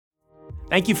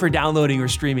Thank you for downloading or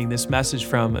streaming this message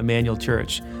from Emmanuel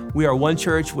Church. We are one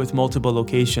church with multiple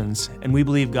locations, and we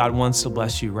believe God wants to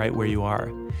bless you right where you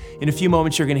are. In a few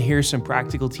moments, you're going to hear some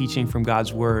practical teaching from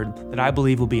God's Word that I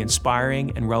believe will be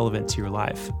inspiring and relevant to your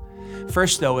life.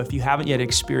 First, though, if you haven't yet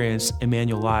experienced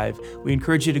Emmanuel Live, we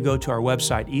encourage you to go to our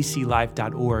website,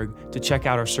 eclife.org, to check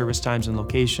out our service times and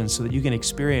locations so that you can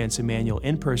experience Emmanuel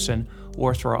in person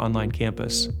or through our online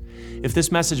campus. If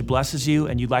this message blesses you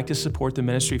and you'd like to support the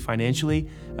ministry financially,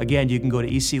 again, you can go to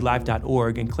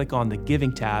eclife.org and click on the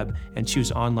Giving tab and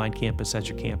choose Online Campus as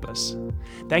your campus.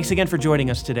 Thanks again for joining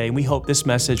us today, and we hope this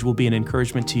message will be an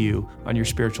encouragement to you on your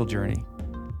spiritual journey.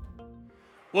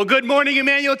 Well, good morning,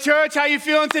 Emmanuel Church. How you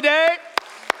feeling today?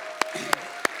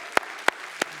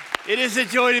 It is a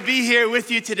joy to be here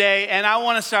with you today, and I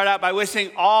want to start out by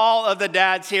wishing all of the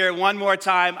dads here one more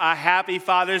time a happy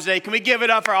Father's Day. Can we give it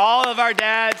up for all of our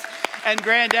dads and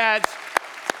granddads?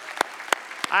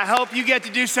 I hope you get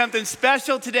to do something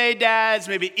special today, dads.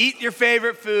 Maybe eat your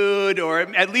favorite food or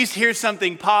at least hear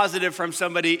something positive from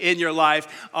somebody in your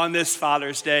life on this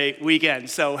Father's Day weekend.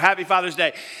 So happy Father's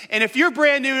Day. And if you're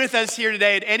brand new with us here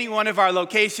today at any one of our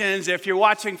locations, if you're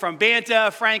watching from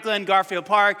Banta, Franklin, Garfield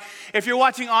Park, if you're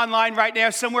watching online right now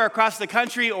somewhere across the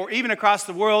country or even across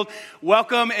the world,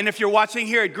 welcome. And if you're watching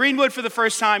here at Greenwood for the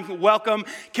first time, welcome.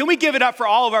 Can we give it up for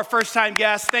all of our first-time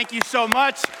guests? Thank you so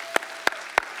much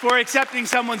for accepting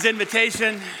someone's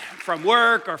invitation from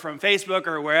work or from Facebook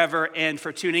or wherever, and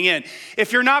for tuning in.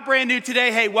 If you're not brand new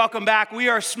today, hey, welcome back. We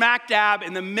are smack dab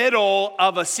in the middle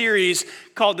of a series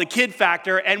called The Kid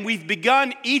Factor, and we've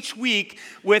begun each week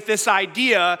with this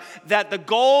idea that the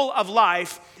goal of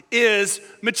life is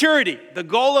maturity. The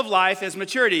goal of life is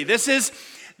maturity. This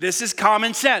is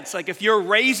common sense. Like if you're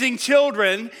raising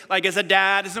children, like as a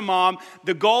dad, as a mom,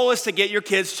 the goal is to get your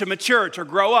kids to mature, to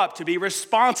grow up, to be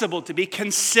responsible, to be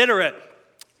considerate,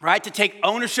 right? To take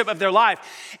ownership of their life.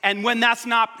 And when that's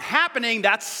not happening,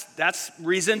 that's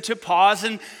reason to pause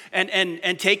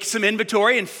and take some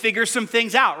inventory and figure some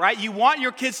things out, right? You want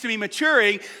your kids to be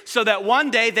maturing so that one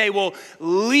day they will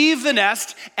leave the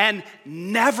nest and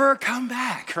never come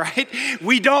back, right?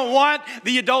 We don't want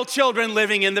the adult children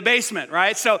living in the basement,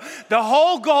 right? So the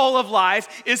whole goal of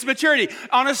life is maturity.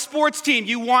 On a sports team,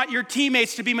 you want your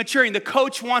teammates to be maturing. The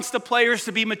coach wants the players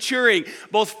to be maturing,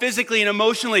 both physically and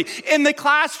emotionally. In the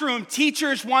classroom,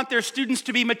 teachers want their students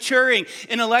to be maturing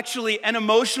intellectually and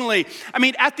emotionally. I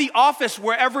mean, at the office,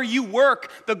 wherever you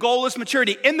work, the goal is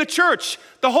maturity. In the church,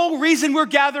 the whole reason we're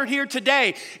gathered here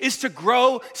today is to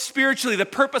grow spiritually. The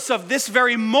purpose of this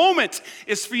very moment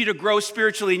is for you to grow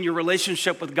spiritually in your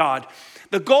relationship with God.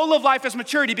 The goal of life is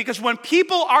maturity because when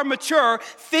people are mature,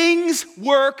 things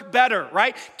work better,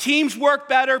 right? Teams work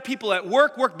better. People at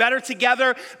work better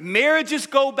together. Marriages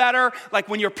go better. Like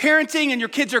when you're parenting and your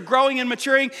kids are growing and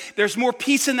maturing, there's more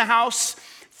peace in the house.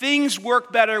 Things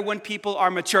work better when people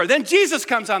are mature. Then Jesus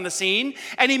comes on the scene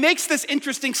and he makes this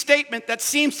interesting statement that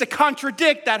seems to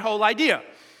contradict that whole idea.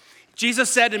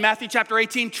 Jesus said in Matthew chapter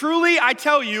 18, "Truly I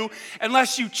tell you,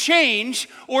 unless you change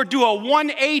or do a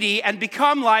 180 and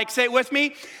become like," say it with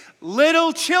me,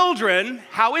 "little children,"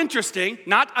 how interesting,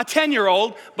 not a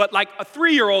 10-year-old, but like a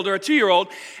 3-year-old or a 2-year-old,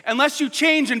 "unless you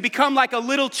change and become like a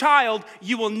little child,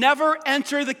 you will never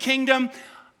enter the kingdom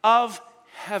of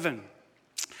heaven."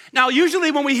 Now,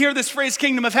 usually when we hear this phrase,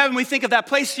 kingdom of heaven, we think of that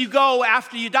place you go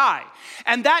after you die.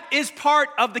 And that is part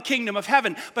of the kingdom of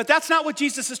heaven. But that's not what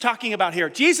Jesus is talking about here.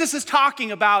 Jesus is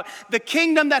talking about the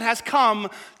kingdom that has come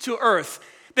to earth.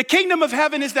 The kingdom of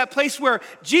heaven is that place where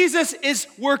Jesus is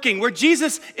working, where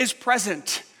Jesus is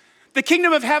present. The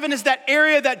kingdom of heaven is that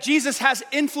area that Jesus has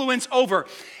influence over.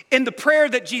 In the prayer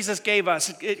that Jesus gave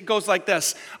us, it goes like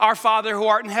this: "Our Father who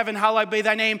art in heaven, hallowed be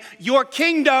thy name. Your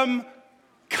kingdom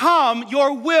come,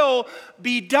 your will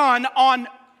be done on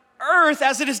earth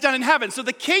as it is done in heaven." So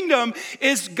the kingdom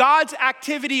is God's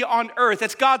activity on earth.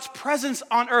 It's God's presence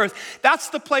on earth. That's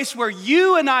the place where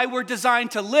you and I were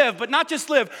designed to live, but not just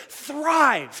live,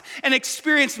 thrive and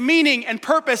experience meaning and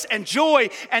purpose and joy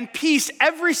and peace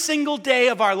every single day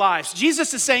of our lives.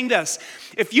 Jesus is saying this: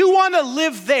 if you want to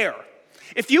live there,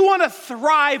 if you want to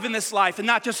thrive in this life and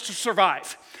not just to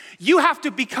survive, you have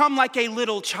to become like a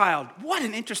little child. What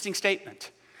an interesting statement.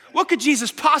 What could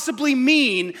Jesus possibly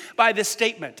mean by this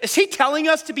statement? Is he telling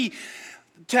us to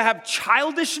have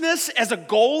childishness as a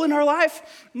goal in our life?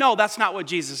 No, that's not what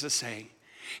Jesus is saying.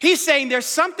 He's saying there's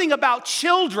something about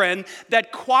children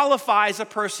that qualifies a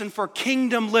person for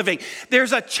kingdom living.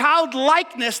 There's a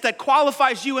childlikeness that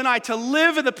qualifies you and I to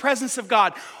live in the presence of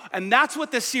God. And that's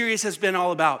what this series has been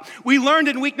all about. We learned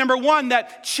in week number 1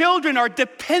 that children are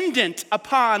dependent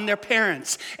upon their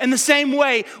parents. In the same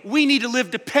way, we need to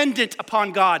live dependent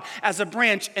upon God as a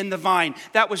branch in the vine.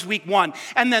 That was week 1.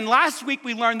 And then last week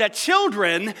we learned that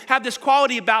children have this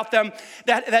quality about them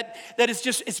that is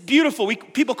just, it's beautiful.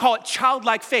 People call it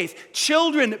childlike faith.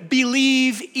 Children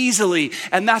believe easily.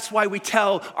 And that's why we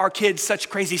tell our kids such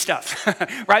crazy stuff,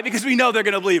 right? Because we know they're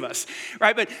going to believe us,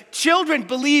 right? But children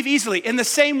believe easily. In the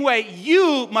same way,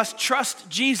 you must trust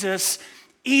Jesus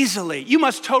easily. You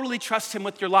must totally trust him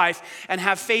with your life and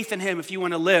have faith in him if you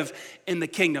want to live in the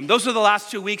kingdom. Those are the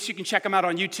last 2 weeks. You can check them out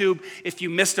on YouTube if you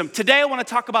missed them. Today, I want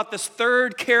to talk about this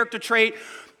third character trait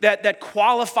that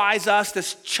qualifies us,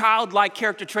 this childlike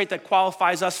character trait that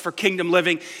qualifies us for kingdom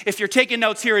living. If you're taking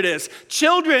notes, here it is.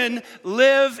 Children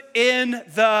live in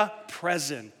the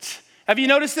present. Have you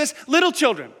noticed this? Little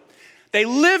children, they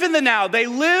live in the now. They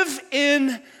live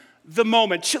in the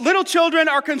moment. Little children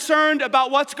are concerned about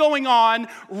what's going on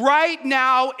right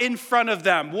now in front of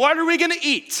them. What are we going to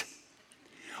eat?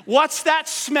 What's that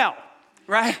smell?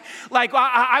 Right? Like,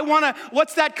 I want to,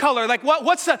 what's that color? Like,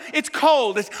 it's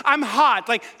cold, I'm hot.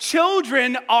 Like,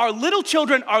 little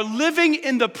children are living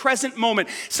in the present moment.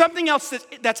 Something else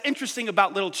that's interesting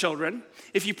about little children,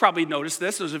 if you probably noticed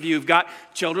this, those of you who've got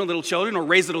children, little children, or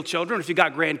raised little children, if you've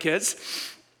got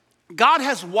grandkids, God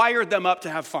has wired them up to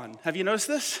have fun. Have you noticed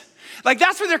this? Like,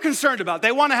 that's what they're concerned about.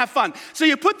 They want to have fun. So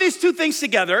you put these two things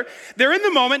together. They're in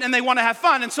the moment and they want to have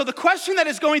fun. And so the question that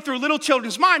is going through little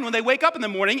children's mind when they wake up in the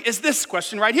morning is this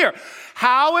question right here.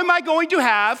 How am I going to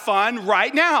have fun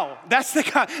right now? That's the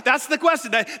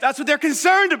question. That's what they're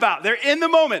concerned about. They're in the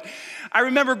moment. I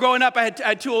remember growing up, I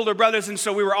had 2 older brothers, and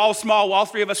so we were all small. All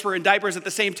 3 of us were in diapers at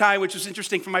the same time, which was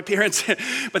interesting for my parents,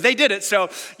 but they did it, so,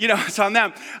 it's on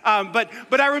them.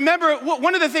 But I remember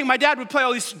one of the things, my dad would play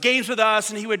all these games with us,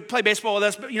 and he would play baseball with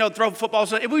us, throw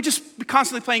footballs. So we would just be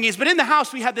constantly playing games. But in the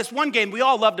house, we had this one game we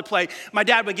all loved to play. My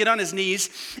dad would get on his knees,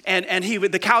 and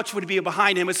the couch would be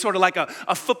behind him. It's sort of like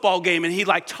a football game, and he'd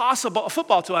like toss a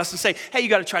football to us and say, hey, you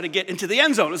got to try to get into the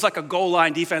end zone. It was like a goal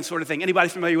line defense sort of thing. Anybody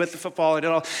familiar with the football at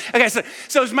all? Okay, so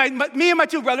it was me and my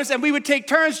 2 brothers, and we would take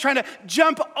turns trying to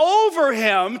jump over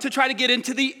him to try to get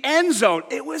into the end zone.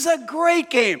 It was a great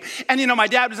game. And, my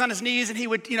dad was on his knees, and he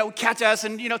would, catch us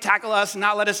and, tackle us and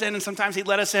not let us in, and sometimes he'd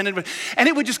let us in. And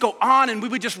it would just go on, and we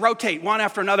would just rotate one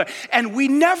after another. And we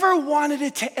never wanted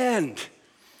it to end.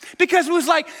 Because it was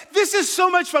like, this is so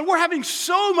much fun. We're having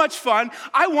so much fun.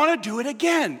 I want to do it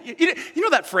again. You know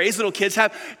that phrase little kids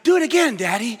have? Do it again,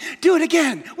 Daddy. Do it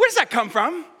again. Where does that come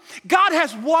from? God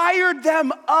has wired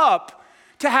them up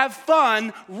to have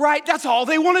fun, right? That's all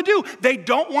they want to do. They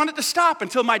don't want it to stop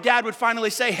until my dad would finally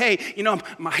say, hey,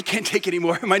 I can't take it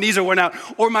anymore. My knees are worn out.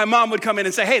 Or my mom would come in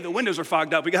and say, hey, the windows are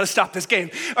fogged up. We got to stop this game.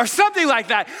 Or something like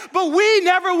that. But we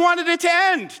never wanted it to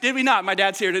end. Did we not? My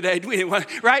dad's here today. We didn't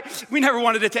want, right? We never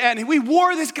wanted it to end. And we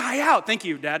wore this guy out. Thank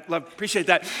you, Dad. Appreciate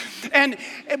that.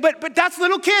 But that's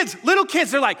little kids. Little kids,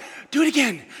 they're like, do it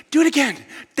again. Do it again.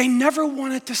 They never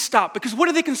want it to stop because what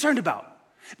are they concerned about?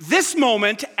 This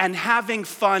moment and having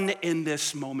fun in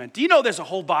this moment. Do you know there's a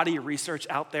whole body of research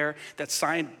out there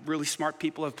that really smart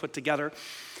people have put together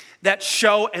that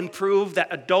show and prove that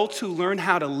adults who learn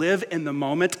how to live in the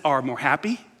moment are more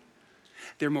happy,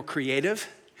 they're more creative,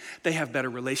 they have better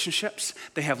relationships,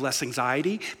 they have less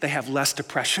anxiety, they have less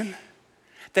depression,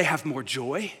 they have more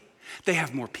joy, they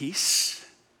have more peace.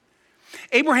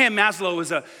 Abraham Maslow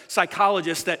was a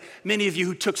psychologist that many of you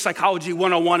who took Psychology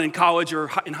 101 in college or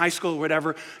in high school or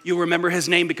whatever, you'll remember his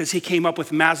name because he came up with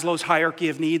Maslow's hierarchy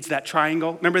of needs, that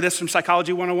triangle. Remember this from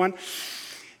Psychology 101?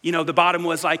 The bottom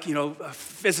was like,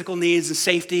 physical needs and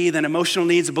safety, then emotional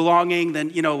needs and belonging,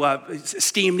 then,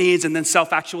 esteem needs, and then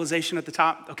self-actualization at the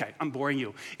top. Okay, I'm boring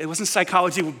you. It wasn't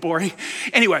psychology boring.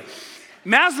 Anyway.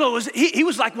 Maslow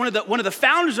was like one of the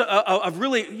founders of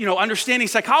really, understanding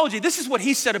psychology. This is what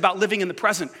he said about living in the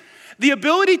present. The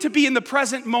ability to be in the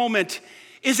present moment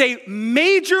is a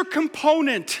major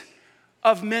component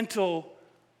of mental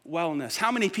wellness.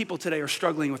 How many people today are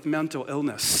struggling with mental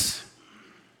illness?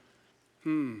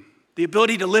 The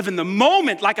ability to live in the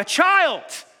moment like a child,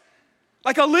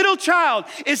 like a little child,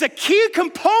 is a key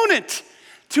component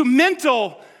to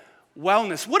mental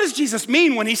wellness. What does Jesus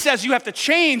mean when he says you have to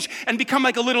change and become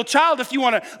like a little child if you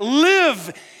want to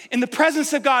live in the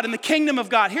presence of God, in the kingdom of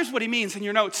God? Here's what he means in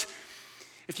your notes.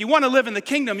 If you want to live in the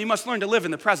kingdom, you must learn to live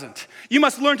in the present. You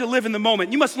must learn to live in the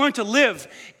moment. You must learn to live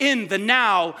in the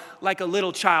now like a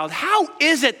little child. How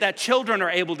is it that children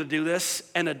are able to do this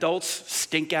and adults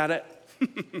stink at it?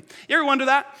 You ever wonder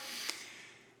that?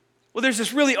 Well, there's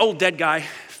this really old dead guy,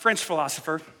 French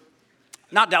philosopher,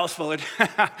 not Dallas Willard.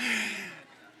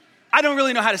 I don't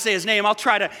really know how to say his name. I'll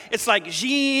try to. It's like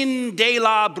Jean de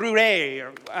la Bruyere.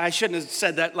 Or I shouldn't have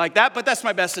said that like that, but that's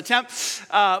my best attempt.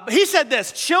 He said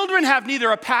this: children have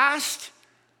neither a past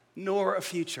nor a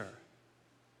future.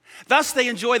 Thus they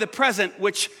enjoy the present,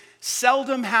 which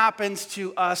seldom happens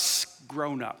to us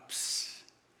grown-ups.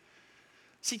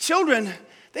 See, children,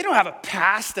 they don't have a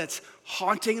past that's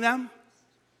haunting them,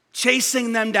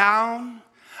 chasing them down,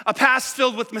 a past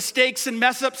filled with mistakes and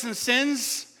mess-ups and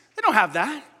sins. They don't have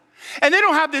that. And they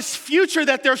don't have this future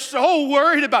that they're so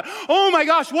worried about. Oh my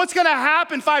gosh, what's going to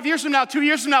happen 5 years from now, 2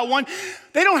 years from now, one?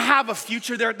 They don't have a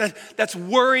future there that's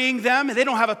worrying them, and they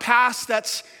don't have a past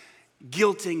that's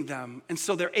guilting them. And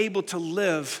so they're able to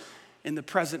live in the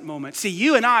present moment. See,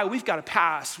 you and I, we've got a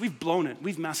past. We've blown it.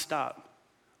 We've messed up.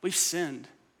 We've sinned.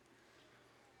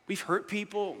 We've hurt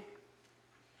people.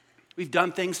 We've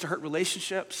done things to hurt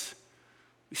relationships.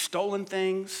 We've stolen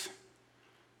things,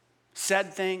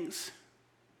 said things.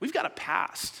 We've got a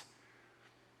past.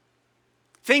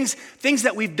 Things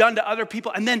that we've done to other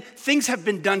people, and then things have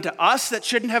been done to us that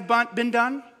shouldn't have been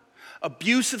done.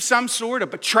 Abuse of some sort, a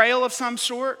betrayal of some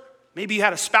sort. Maybe you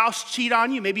had a spouse cheat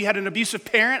on you. Maybe you had an abusive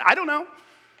parent. I don't know.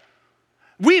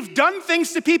 We've done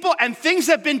things to people, and things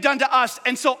have been done to us.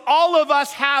 And so all of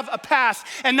us have a past.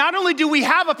 And not only do we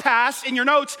have a past, in your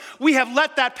notes, we have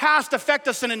let that past affect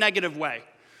us in a negative way.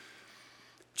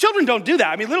 Children don't do that.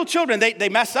 I mean, little children, they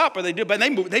mess up or they do, but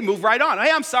they move right on. Hey,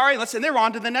 I'm sorry, listen, they're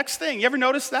on to the next thing. You ever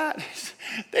notice that?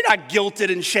 They're not guilted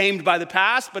and shamed by the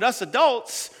past, but us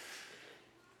adults,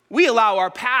 we allow our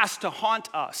past to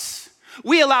haunt us.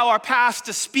 We allow our past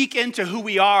to speak into who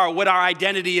we are, what our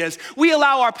identity is. We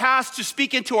allow our past to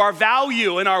speak into our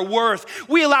value and our worth.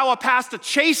 We allow our past to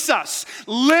chase us,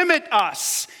 limit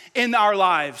us in our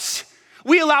lives.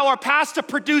 We allow our past to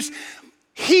produce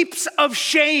heaps of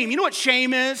shame. You know what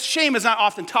shame is? Shame is not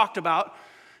often talked about.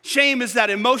 Shame is that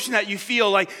emotion that you feel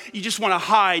like you just want to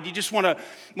hide. You just want to,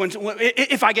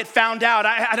 if I get found out,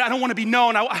 I don't want to be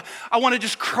known. I want to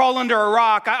just crawl under a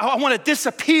rock. I want to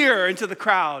disappear into the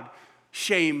crowd.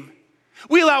 Shame.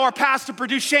 We allow our past to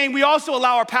produce shame. We also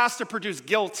allow our past to produce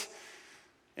guilt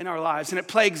in our lives, and it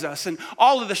plagues us. And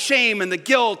all of the shame and the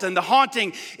guilt and the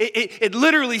haunting, it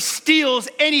literally steals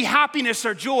any happiness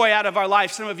or joy out of our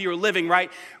life. Some of you are living right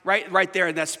there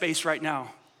in that space right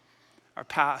now. Our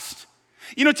past.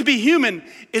 You know, to be human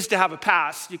is to have a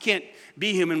past. You can't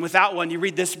be human without one. You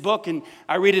read this book, and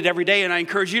I read it every day, and I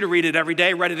encourage you to read it every day.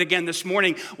 I read it again this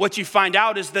morning. What you find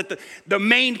out is that the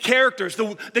main characters,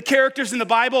 the characters in the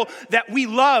Bible that we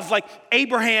love, like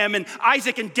Abraham and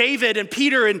Isaac and David and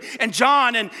Peter and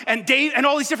John and Dave and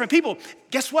all these different people,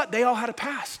 guess what? They all had a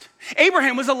past.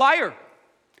 Abraham was a liar.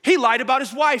 He lied about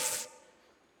his wife.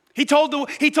 He told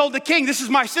the king, "This is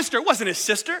my sister." It wasn't his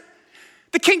sister.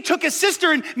 The king took his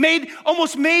sister and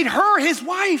almost made her his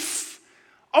wife,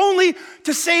 only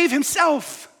to save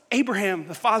himself. Abraham,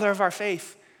 the father of our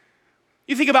faith.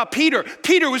 You think about Peter.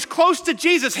 Peter was close to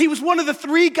Jesus. He was one of the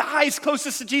three guys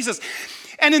closest to Jesus.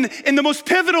 And in the most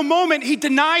pivotal moment, he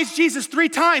denies Jesus 3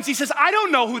 times. He says, "I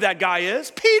don't know who that guy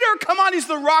is." Peter, come on, he's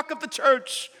the rock of the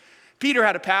church. Peter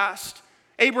had a past.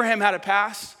 Abraham had a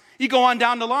past. You go on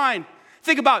down the line.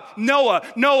 Think about Noah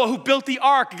who built the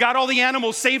ark, got all the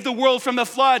animals, saved the world from the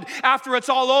flood. After it's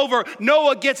all over,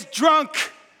 Noah gets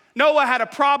drunk. Noah had a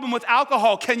problem with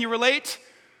alcohol. Can you relate?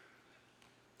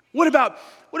 What about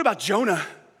Jonah?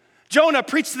 Jonah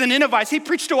preached to the Ninevites. He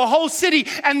preached to a whole city,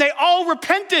 and they all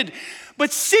repented.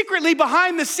 But secretly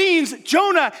behind the scenes,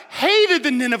 Jonah hated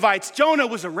the Ninevites. Jonah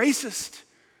was a racist.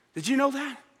 Did you know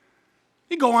that?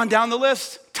 You go on down the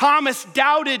list. Thomas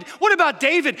doubted. What about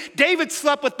David? David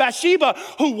slept with Bathsheba,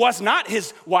 who was not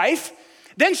his wife.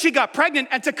 Then she got pregnant,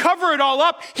 and to cover it all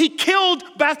up, he killed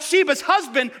Bathsheba's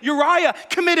husband, Uriah,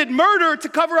 committed murder to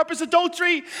cover up his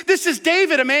adultery. This is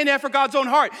David, a man after God's own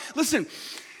heart. Listen,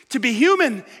 to be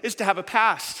human is to have a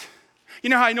past. You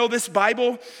know how I know this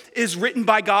Bible is written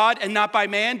by God and not by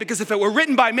man? Because if it were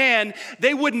written by man,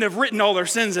 they wouldn't have written all their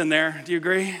sins in there. Do you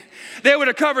agree? They would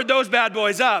have covered those bad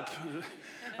boys up.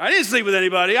 I didn't sleep with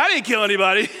anybody. I didn't kill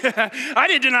anybody. I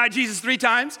didn't deny Jesus 3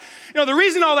 times. You know, the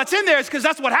reason all that's in there is because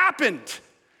that's what happened.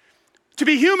 To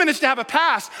be human is to have a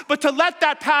past, but to let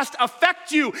that past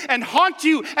affect you and haunt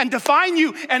you and define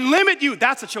you and limit you,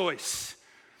 that's a choice.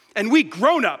 And we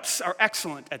grown-ups are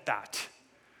excellent at that.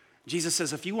 Jesus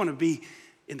says, if you want to be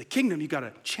in the kingdom, you got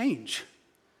to change.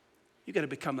 You got to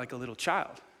become like a little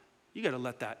child. You got to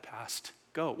let that past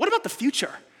go. What about the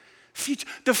future?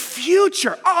 The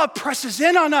future, it presses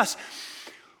in on us.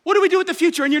 What do we do with the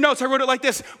future? In your notes, I wrote it like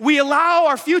this. We allow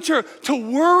our future to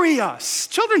worry us.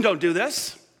 Children don't do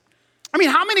this. I mean,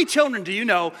 how many children do you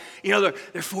know,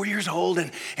 they're 4 years old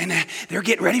and they're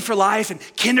getting ready for life and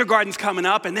kindergarten's coming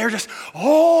up and they're just,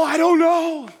 I don't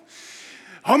know.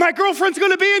 Oh, my girlfriend's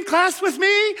gonna be in class with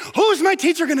me? Who's my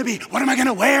teacher gonna be? What am I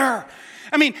gonna wear?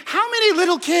 I mean, how many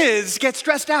little kids get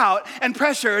stressed out and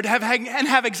pressured and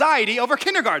have anxiety over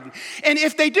kindergarten? And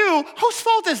if they do, whose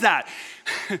fault is that?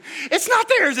 It's not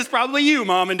theirs, it's probably you,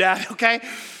 mom and dad, okay?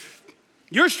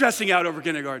 You're stressing out over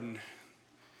kindergarten.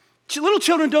 Little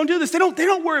children don't do this. They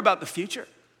don't worry about the future.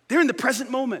 They're in the present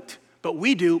moment. But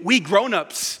we do. We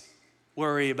grown-ups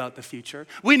worry about the future.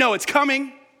 We know it's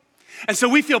coming. And so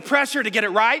we feel pressure to get it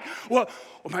right. Well,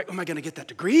 am I going to get that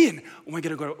degree? And am I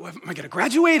going to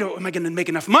graduate? Or am I going to make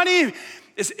enough money?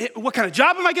 What kind of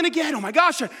job am I going to get? Oh my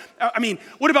gosh. I mean,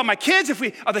 what about my kids?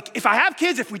 If I have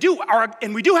kids, and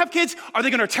we do have kids, are they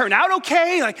going to turn out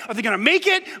okay? Like, are they going to make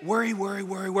it? Worry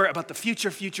about the future.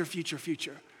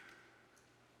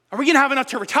 Are we going to have enough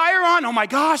to retire on? Oh my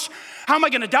gosh, how am I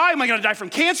going to die? Am I going to die from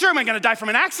cancer? Am I going to die from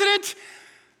an accident?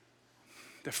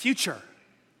 The future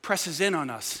presses in on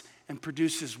us and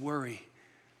produces worry.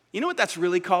 You know what that's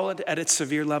really called at its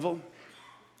severe level?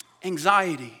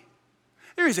 Anxiety.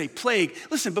 There is a plague.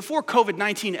 Listen, before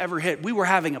COVID-19 ever hit, we were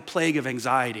having a plague of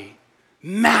anxiety.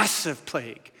 Massive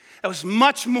plague. That was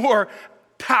much more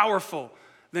powerful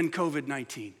than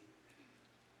COVID-19.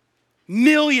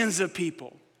 Millions of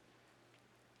people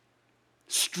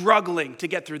struggling to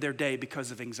get through their day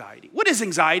because of anxiety. What is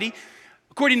anxiety?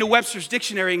 According to Webster's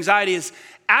dictionary, anxiety is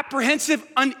apprehensive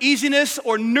uneasiness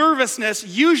or nervousness,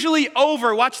 usually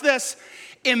over, watch this,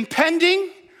 impending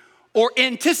or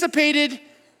anticipated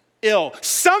ill.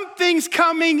 Something's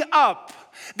coming up.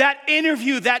 That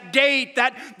interview, that date,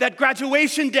 that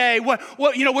graduation day,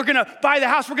 we're gonna buy the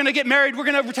house, we're gonna get married, we're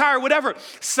gonna retire, whatever.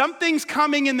 Something's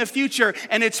coming in the future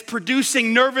and it's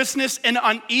producing nervousness and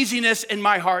uneasiness in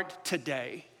my heart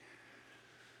today.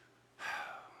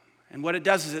 And what it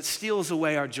does is it steals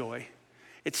away our joy.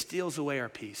 It steals away our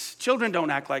peace. Children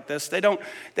don't act like this. They don't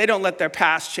let their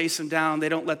past chase them down. They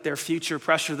don't let their future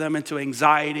pressure them into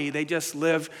anxiety. They just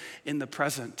live in the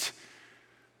present.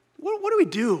 What do we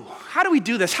do? How do we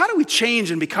do this? How do we change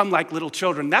and become like little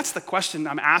children? That's the question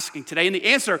I'm asking today. And the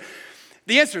answer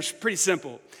is pretty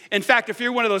simple. In fact, if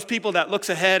you're one of those people that looks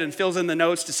ahead and fills in the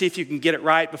notes to see if you can get it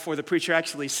right before the preacher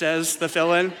actually says the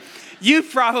fill-in, you've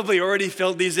probably already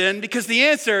filled these in because the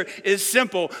answer is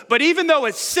simple. But even though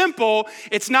it's simple,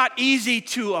 it's not easy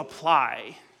to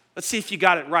apply. Let's see if you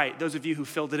got it right, those of you who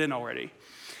filled it in already.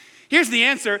 Here's the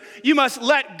answer. You must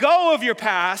let go of your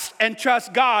past and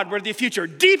trust God with the future.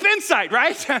 Deep insight,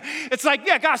 right? It's like,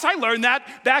 yeah, gosh, I learned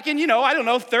that back in,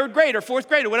 third grade or fourth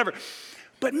grade or whatever.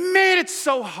 But man, it's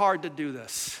so hard to do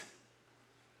this.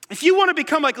 If you want to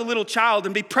become like a little child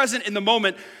and be present in the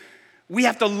moment, we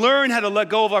have to learn how to let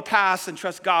go of our past and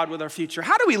trust God with our future.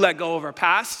 How do we let go of our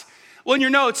past? Well, in your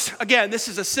notes, again, this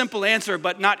is a simple answer,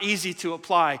 but not easy to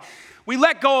apply. We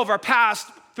let go of our past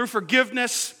through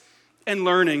forgiveness and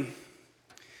learning.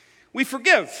 We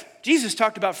forgive. Jesus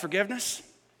talked about forgiveness.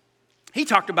 He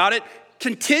talked about it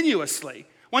continuously.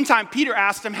 One time, Peter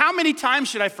asked him, how many times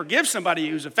should I forgive somebody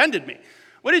who's offended me?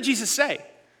 What did Jesus say?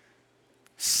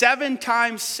 7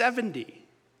 times 70.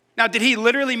 Now, did he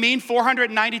literally mean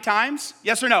 490 times?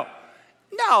 Yes or no?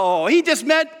 No, he just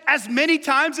meant as many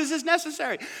times as is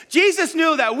necessary. Jesus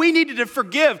knew that we needed to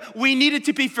forgive. We needed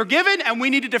to be forgiven, and we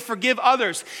needed to forgive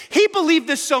others. He believed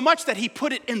this so much that he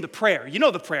put it in the prayer. You know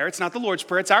the prayer. It's not the Lord's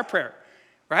Prayer. It's our prayer,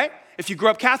 right? If you grew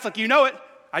up Catholic, you know it.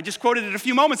 I just quoted it a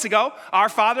few moments ago. Our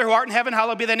Father who art in heaven,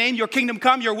 hallowed be thy name. Your kingdom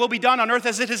come, your will be done on earth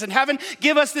as it is in heaven.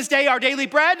 Give us this day our daily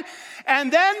bread.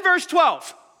 And then verse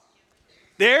 12.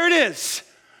 There it is.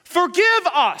 Forgive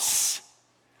us.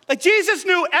 Like Jesus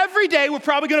knew every day we're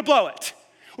probably going to blow it.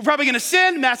 We're probably going to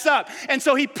sin, mess up. And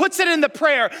so he puts it in the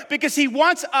prayer because he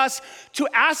wants us to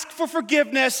ask for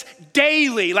forgiveness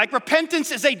daily. Like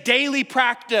repentance is a daily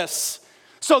practice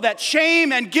so that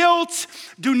shame and guilt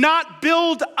do not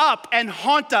build up and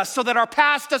haunt us, so that our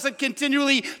past doesn't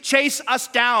continually chase us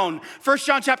down. 1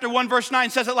 John chapter 1 verse 9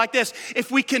 says it like this.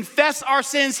 If we confess our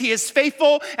sins, he is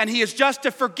faithful and he is just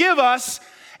to forgive us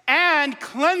and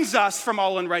cleanse us from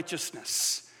all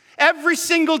unrighteousness. Every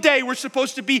single day, we're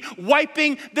supposed to be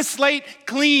wiping the slate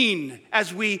clean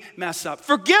as we mess up.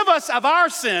 Forgive us of our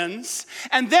sins,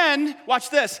 and then, watch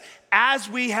this, as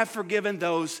we have forgiven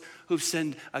those who've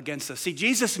sinned against us. See,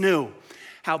 Jesus knew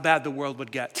how bad the world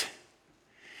would get.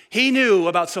 He knew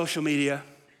about social media.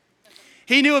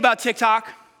 He knew about TikTok,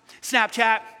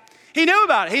 Snapchat. He knew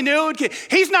about it. He knew.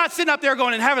 He's not sitting up there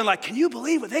going in heaven like, can you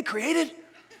believe what they created?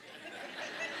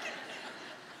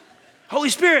 Holy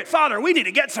Spirit, Father, we need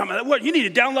to get some of that. You need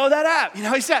to download that app.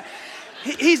 He said,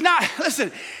 He's not,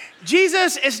 listen,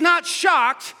 Jesus is not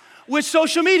shocked with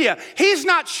social media. He's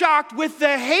not shocked with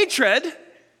the hatred.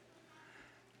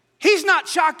 He's not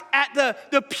shocked at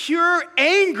the pure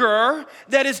anger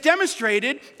that is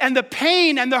demonstrated and the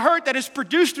pain and the hurt that is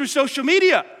produced through social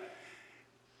media.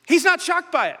 He's not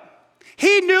shocked by it.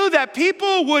 He knew that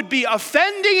people would be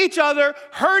offending each other,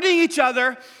 hurting each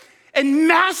other in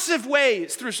massive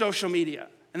ways through social media.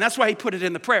 And that's why he put it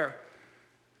in the prayer.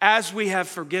 As we have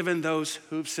forgiven those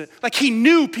who've sinned. Like he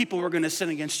knew people were going to sin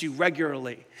against you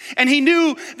regularly. And he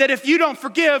knew that if you don't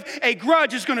forgive, a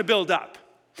grudge is going to build up.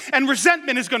 And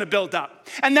resentment is going to build up.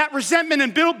 And that resentment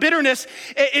and bitterness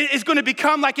is going to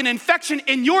become like an infection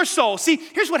in your soul. See,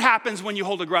 here's what happens when you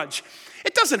hold a grudge.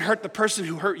 It doesn't hurt the person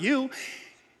who hurt you.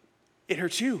 It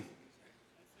hurts you.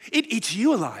 It eats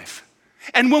you alive.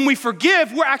 And when we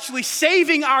forgive, we're actually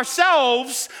saving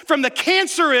ourselves from the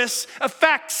cancerous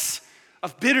effects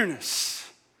of bitterness.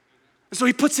 And so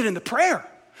he puts it in the prayer.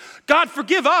 God,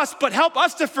 forgive us, but help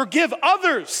us to forgive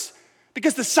others,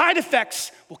 because the side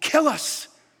effects will kill us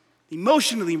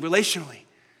emotionally and relationally.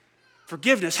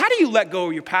 Forgiveness. How do you let go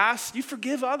of your past? You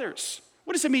forgive others.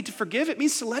 What does it mean to forgive? It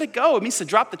means to let it go. It means to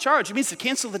drop the charge. It means to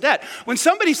cancel the debt. When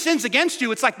somebody sins against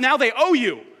you, it's like now they owe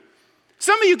you.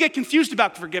 Some of you get confused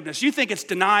about forgiveness. You think it's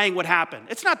denying what happened.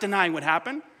 It's not denying what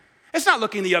happened. It's not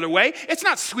looking the other way. It's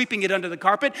not sweeping it under the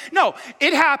carpet. No,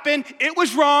 it happened. It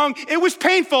was wrong. It was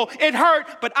painful. It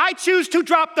hurt. But I choose to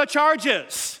drop the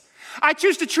charges. I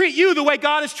choose to treat you the way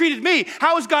God has treated me.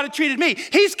 How has God treated me?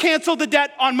 He's canceled the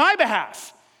debt on my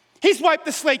behalf. He's wiped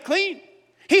the slate clean.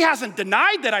 He hasn't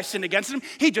denied that I sinned against him.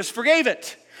 He just forgave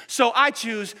it. So I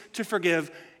choose to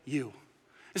forgive you.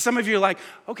 And some of you are like,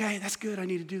 okay, that's good. I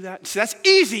need to do that. So that's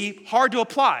easy, hard to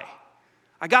apply.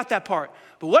 I got that part.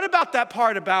 But what about that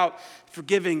part about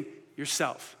forgiving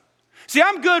yourself? See,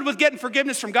 I'm good with getting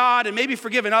forgiveness from God and maybe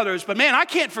forgiving others, but man, I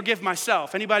can't forgive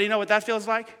myself. Anybody know what that feels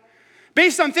like?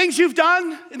 Based on things you've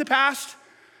done in the past,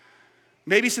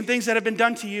 maybe some things that have been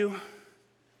done to you,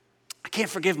 I can't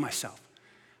forgive myself.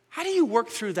 How do you work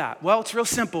through that? Well, it's real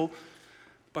simple,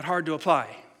 but hard to apply.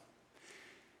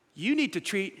 You need to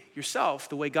treat yourself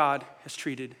the way God has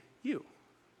treated you.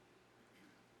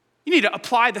 You need to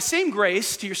apply the same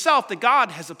grace to yourself that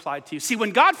God has applied to you. See,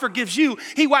 when God forgives you,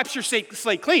 he wipes your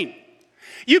slate clean.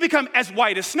 You become as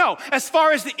white as snow. As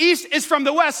far as the east is from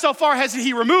the west, so far has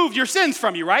he removed your sins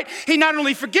from you, right? He not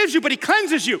only forgives you, but he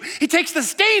cleanses you. He takes the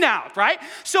stain out, right?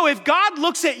 So if God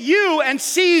looks at you and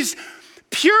sees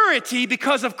purity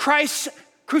because of Christ's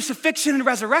crucifixion and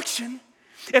resurrection,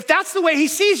 if that's the way he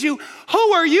sees you,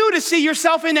 who are you to see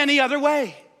yourself in any other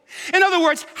way? In other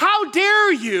words, how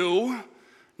dare you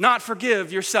not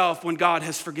forgive yourself when God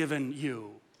has forgiven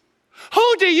you?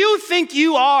 Who do you think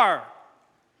you are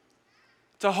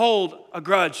to hold a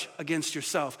grudge against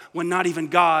yourself when not even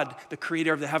God, the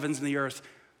creator of the heavens and the earth,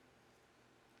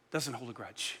 doesn't hold a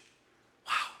grudge?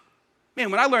 Wow. Man,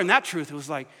 when I learned that truth, it was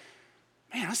like,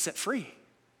 man, I was set free.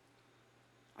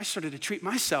 I started to treat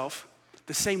myself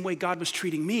the same way God was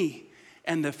treating me,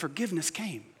 and the forgiveness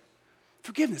came.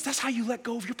 Forgiveness, that's how you let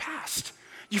go of your past.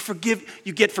 You forgive,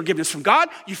 you get forgiveness from God,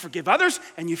 you forgive others,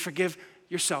 and you forgive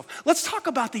yourself. Let's talk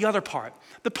about the other part,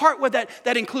 the part where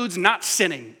that includes not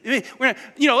sinning. I mean,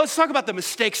 let's talk about the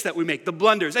mistakes that we make, the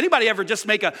blunders. Anybody ever just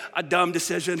make a dumb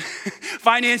decision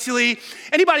financially?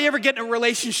 Anybody ever get in a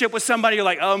relationship with somebody, you're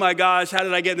like, oh my gosh, how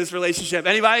did I get in this relationship?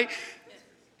 Anybody?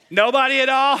 Nobody at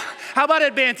all? How about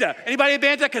at Banta? Anybody at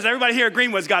Banta? Because everybody here at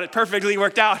Greenwood's got it perfectly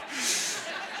worked out.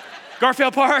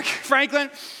 Garfield Park, Franklin.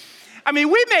 I mean,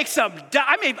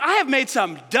 I have made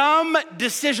some dumb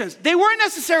decisions. They weren't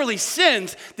necessarily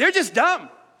sins. They're just dumb.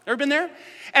 Ever been there?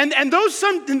 And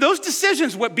those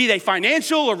decisions, be they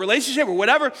financial or relationship or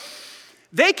whatever,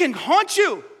 they can haunt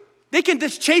you. They can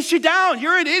just chase you down.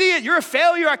 You're an idiot. You're a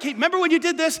failure. I can't remember when you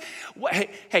did this.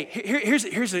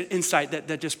 Here's an insight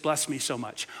that just blessed me so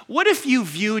much. What if you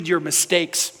viewed your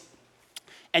mistakes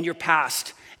and your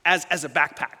past as a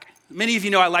backpack? Many of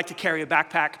you know I like to carry a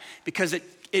backpack because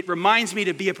it reminds me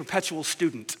to be a perpetual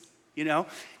student,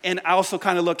 and I also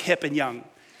kind of look hip and young.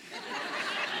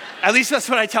 At least that's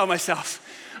what I tell myself.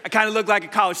 I kind of look like a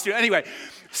college student. Anyway,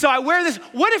 so I wear this.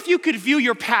 What if you could view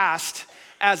your past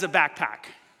as a backpack?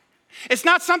 It's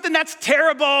not something that's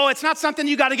terrible. It's not something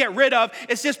you got to get rid of.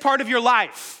 It's just part of your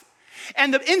life.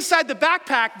 And inside the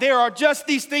backpack, there are just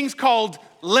these things called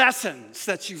lessons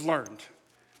that you've learned.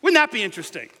 Wouldn't that be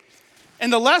interesting?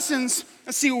 And the lessons,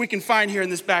 let's see what we can find here in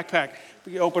this backpack.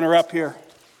 We can open her up here.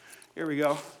 Here we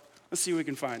go. Let's see what we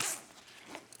can find.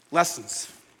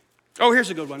 Lessons. Oh,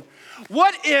 here's a good one.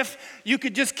 What if you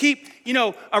could just keep,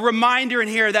 a reminder in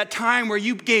here, that time where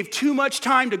you gave too much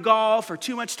time to golf or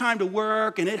too much time to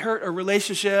work and it hurt a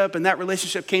relationship and that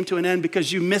relationship came to an end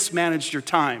because you mismanaged your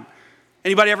time?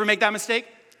 Anybody ever make that mistake?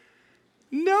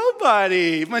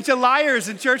 Nobody. A bunch of liars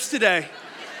in church today.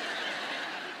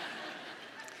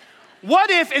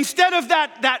 What if instead of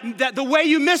that the way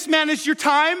you mismanaged your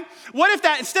time, what if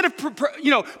that instead of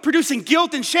producing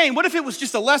guilt and shame, what if it was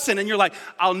just a lesson and you're like,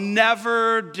 I'll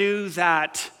never do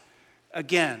that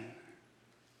again?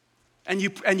 And you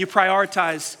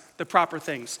prioritize the proper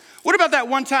things. What about that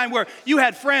one time where you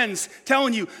had friends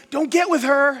telling you, don't get with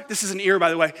her? This is an ear,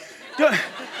 by the way.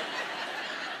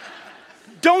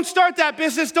 Don't start that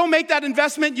business. Don't make that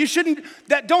investment.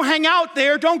 Don't hang out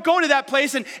there. Don't go to that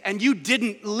place. And you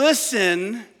didn't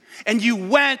listen and you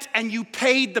went and you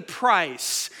paid the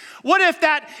price. What if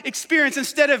that experience,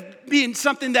 instead of being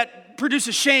something that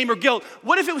produces shame or guilt,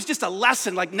 what if it was just a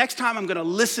lesson? Like, next time I'm going to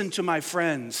listen to my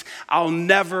friends. I'll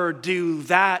never do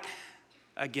that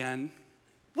again.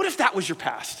 What if that was your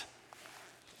past?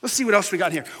 Let's see what else we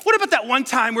got here. What about that one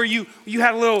time where you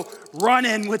had a little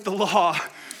run-in with the law?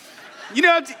 You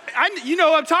know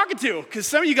who I'm talking to, because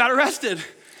some of you got arrested.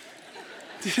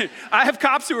 I have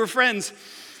cops who are friends.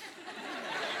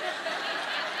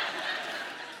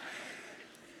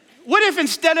 What if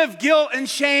instead of guilt and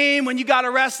shame when you got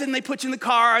arrested and they put you in the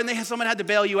car and someone had to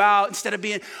bail you out,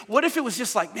 what if it was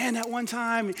just like, man, that one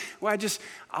time where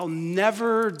I'll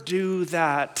never do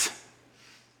that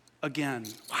again.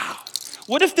 Wow.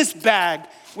 What if this bag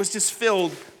was just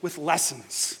filled with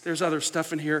lessons? There's other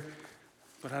stuff in here,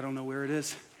 but I don't know where it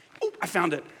is. Oh, I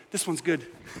found it. This one's good.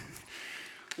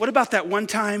 What about that one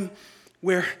time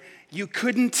where you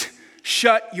couldn't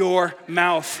shut your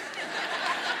mouth?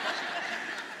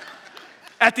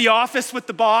 At the office with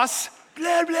the boss,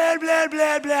 blah, blah, blah,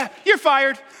 blah, blah. You're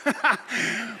fired.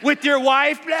 With your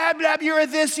wife, blah, blah, you're a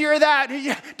this, you're a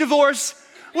that. Divorce.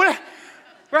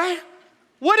 Right?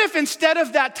 What if instead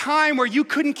of that time where you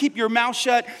couldn't keep your mouth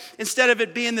shut, instead of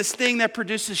it being this thing that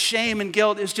produces shame and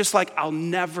guilt, it's just like, I'll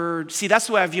never. See, that's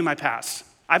the way I view my past.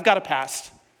 I've got a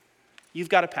past. You've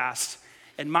got a past.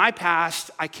 And my past,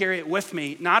 I carry it with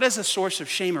me, not as a source of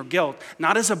shame or guilt,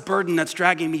 not as a burden that's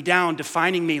dragging me down,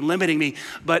 defining me, limiting me,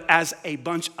 but as a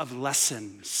bunch of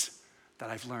lessons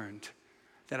that I've learned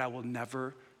that I will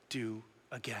never do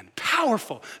again.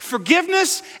 Powerful.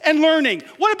 Forgiveness and learning.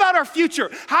 What about our future?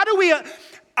 How do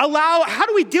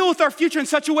we deal with our future in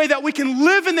such a way that we can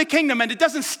live in the kingdom and it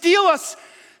doesn't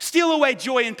steal away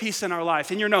joy and peace in our life?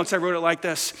 In your notes, I wrote it like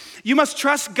this. You must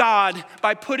trust God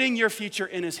by putting your future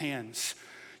in his hands.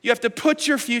 You have to put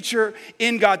your future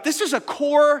in God. This is a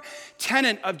core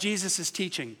tenet of Jesus'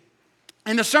 teaching.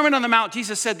 In the Sermon on the Mount,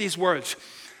 Jesus said these words,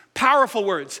 powerful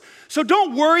words. So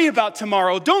don't worry about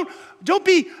tomorrow. Don't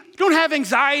have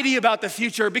anxiety about the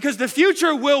future, because the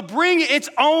future will bring its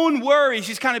own worries.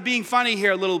 He's kind of being funny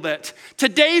here a little bit.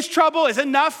 Today's trouble is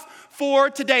enough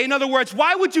for today. In other words,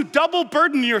 why would you double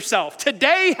burden yourself?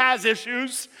 Today has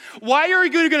issues. Why are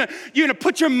you going to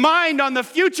put your mind on the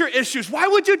future issues? Why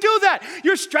would you do that?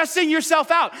 You're stressing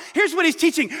yourself out. Here's what he's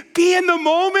teaching. Be in the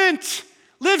moment.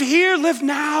 Live here, live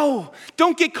now.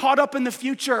 Don't get caught up in the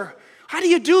future. How do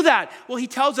you do that? Well, he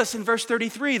tells us in verse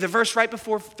 33, the verse right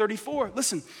before 34.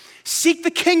 Listen, seek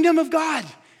the kingdom of God.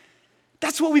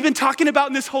 That's what we've been talking about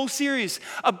in this whole series.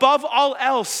 Above all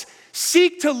else,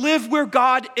 seek to live where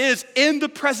God is in the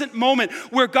present moment,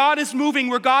 where God is moving,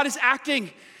 where God is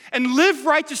acting, and live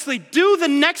righteously. Do the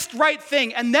next right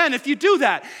thing. And then if you do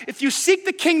that, if you seek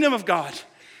the kingdom of God,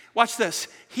 watch this.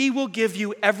 He will give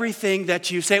you everything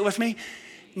that you, say it with me,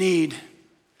 need.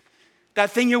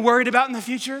 That thing you're worried about in the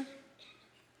future,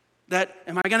 that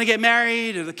am I going to get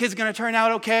married? Are the kids going to turn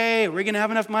out okay? Are we going to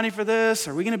have enough money for this?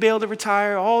 Are we going to be able to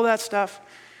retire? All that stuff.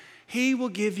 He will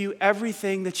give you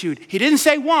everything that you need. He didn't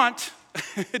say want.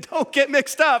 Don't get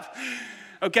mixed up.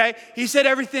 Okay? He said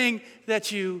everything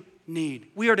that you need.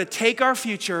 We are to take our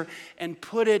future and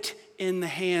put it in the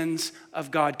hands of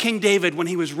God. King David, when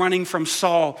he was running from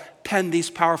Saul, penned these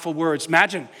powerful words.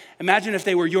 Imagine if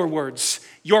they were your words,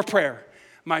 your prayer.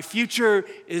 My future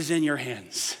is in your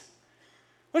hands.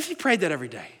 What if you prayed that every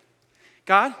day?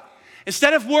 God,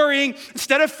 instead of worrying,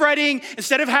 instead of fretting,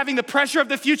 instead of having the pressure of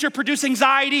the future produce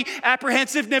anxiety,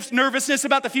 apprehensiveness, nervousness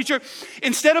about the future,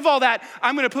 instead of all that,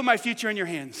 I'm going to put my future in your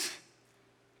hands.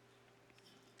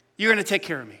 You're going to take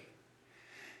care of me.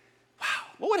 Wow,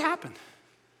 what would happen?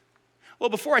 Well,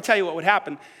 before I tell you what would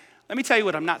happen, let me tell you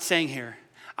what I'm not saying here.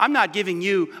 I'm not giving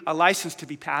you a license to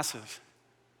be passive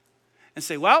and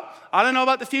say, well, I don't know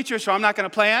about the future, so I'm not going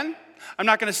to plan. I'm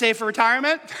not going to save for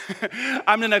retirement.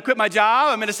 I'm going to quit my job.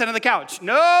 I'm going to sit on the couch.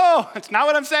 No, that's not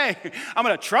what I'm saying. I'm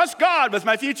going to trust God with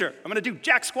my future. I'm going to do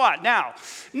jack squat now.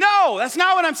 No, that's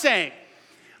not what I'm saying.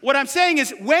 What I'm saying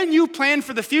is when you plan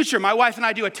for the future, my wife and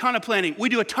I do a ton of planning. We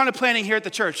do a ton of planning here at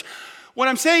the church. What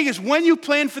I'm saying is when you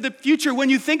plan for the future, when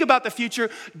you think about the future,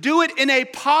 do it in a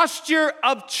posture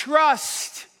of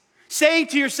trust. Saying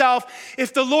to yourself,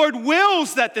 if the Lord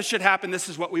wills that this should happen, this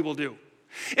is what we will do.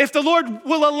 If the Lord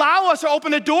will allow us or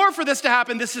open a door for this to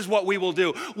happen, this is what we will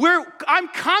do. I'm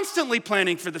constantly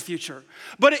planning for the future,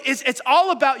 but it's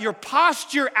all about your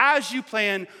posture as you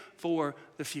plan for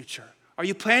the future. Are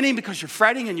you planning because you're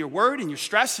fretting and you're worried and you're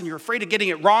stressed and you're afraid of getting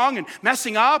it wrong and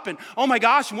messing up and oh my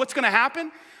gosh, and what's going to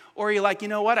happen? Or are you like, you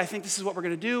know what, I think this is what we're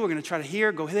going to do. We're going to try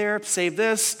to go there, save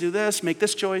this, do this, make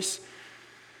this choice.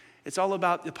 It's all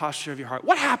about the posture of your heart.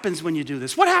 What happens when you do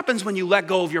this? What happens when you let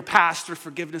go of your past through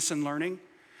forgiveness and learning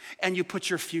and you put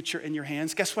your future in your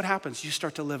hands? Guess what happens? You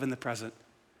start to live in the present.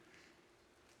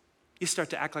 You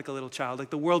start to act like a little child, like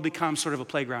the world becomes sort of a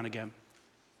playground again.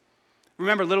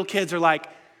 Remember, little kids are like,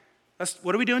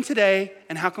 what are we doing today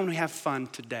and how can we have fun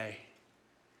today?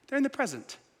 They're in the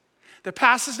present. Their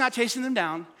past is not chasing them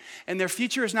down and their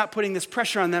future is not putting this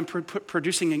pressure on them,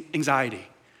 producing anxiety.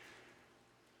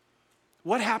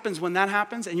 What happens when that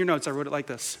happens? In your notes, I wrote it like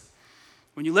this.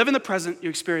 When you live in the present, you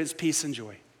experience peace and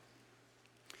joy.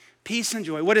 Peace and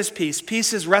joy. What is peace?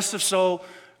 Peace is rest of soul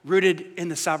rooted in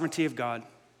the sovereignty of God.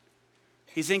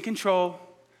 He's in control.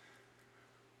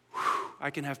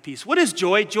 I can have peace. What is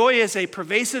joy? Joy is a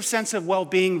pervasive sense of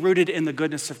well-being rooted in the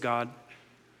goodness of God.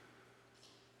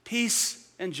 Peace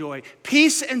and joy.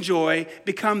 Peace and joy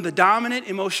become the dominant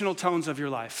emotional tones of your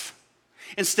life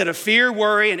instead of fear,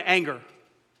 worry, and anger.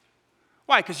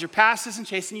 Why? Because your past isn't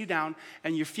chasing you down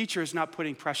and your future is not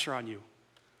putting pressure on you.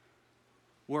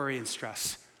 Worry and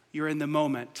stress. You're in the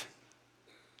moment.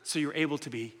 So you're able to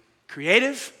be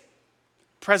creative,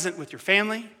 present with your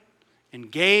family,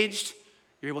 engaged.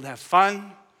 You're able to have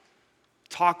fun,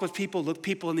 talk with people, look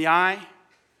people in the eye.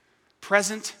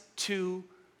 Present to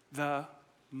the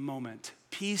moment.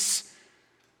 Peace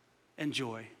and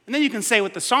joy. And then you can say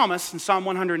with the psalmist in Psalm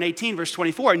 118, verse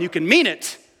 24, and you can mean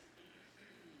it.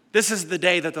 This is the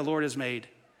day that the Lord has made,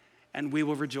 and we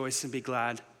will rejoice and be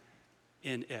glad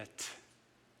in it.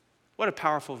 What a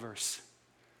powerful verse.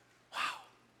 Wow.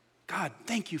 God,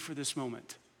 thank you for this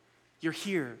moment. You're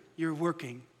here. You're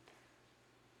working.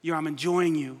 I'm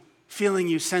enjoying you, feeling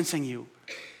you, sensing you.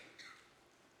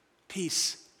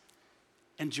 Peace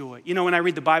and joy. You know, when I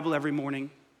read the Bible every morning,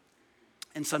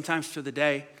 and sometimes through the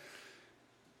day,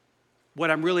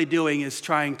 what I'm really doing is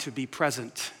trying to be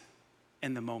present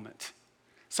in the moment.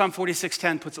 Psalm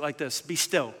 46:10 puts it like this: be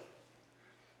still.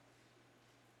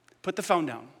 Put the phone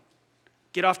down.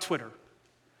 Get off Twitter.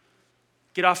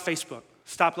 Get off Facebook.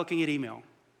 Stop looking at email.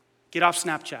 Get off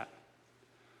Snapchat.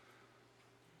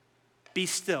 Be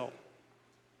still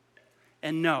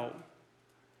and know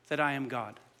that I am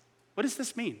God. What does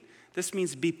this mean? This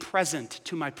means be present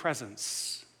to my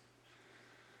presence.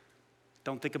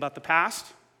 Don't think about the past.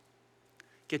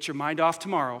 Get your mind off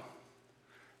tomorrow.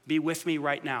 Be with me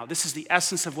right now. This is the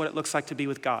essence of what it looks like to be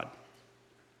with God.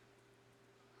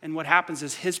 And what happens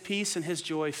is his peace and his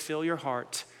joy fill your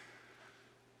heart,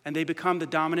 and they become the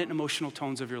dominant emotional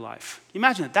tones of your life.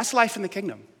 Imagine it. That's life in the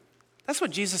kingdom. That's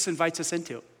what Jesus invites us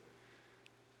into.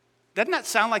 Doesn't that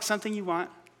sound like something you want?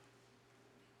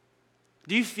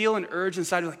 Do you feel an urge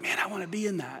inside? You're like, man, I want to be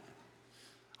in that.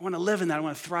 I want to live in that. I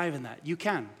want to thrive in that. You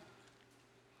can.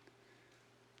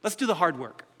 Let's do the hard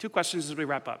work. 2 questions as we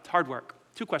wrap up. Hard work.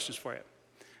 2 questions for you.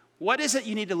 What is it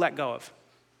you need to let go of?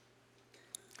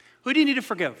 Who do you need to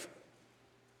forgive?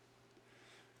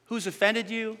 Who's offended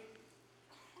you?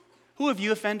 Who have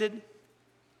you offended?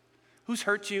 Who's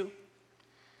hurt you?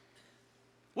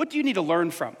 What do you need to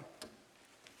learn from?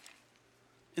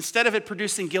 Instead of it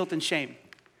producing guilt and shame.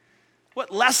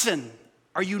 What lesson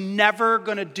are you never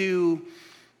going to do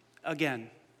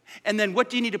again? And then what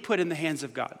do you need to put in the hands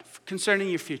of God concerning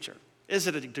your future? Is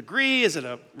it a degree? Is it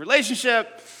a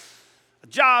relationship? A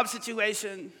job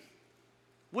situation?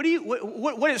 What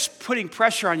is putting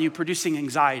pressure on you, producing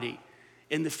anxiety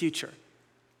in the future?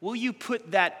 Will you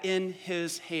put that in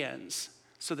his hands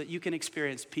so that you can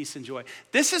experience peace and joy?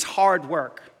 This is hard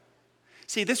work.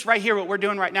 See, this right here, what we're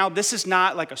doing right now, this is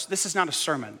not a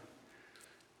sermon.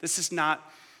 This is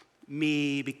not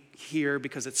me here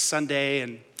because it's Sunday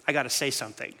and I got to say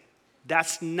something.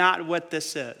 That's not what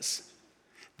this is.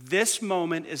 This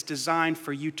moment is designed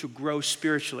for you to grow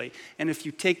spiritually. And if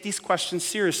you take these questions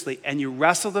seriously and you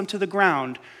wrestle them to the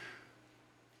ground,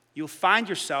 you'll find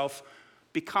yourself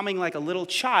becoming like a little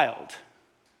child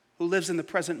who lives in the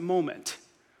present moment,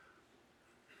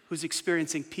 who's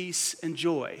experiencing peace and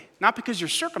joy, not because your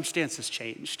circumstances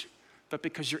changed, but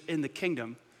because you're in the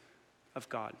kingdom of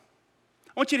God.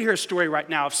 I want you to hear a story right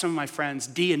now of some of my friends,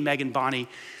 Dee and Megan Bonney.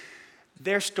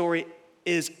 Their story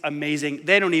is amazing.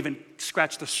 They don't even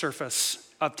scratch the surface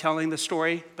of telling the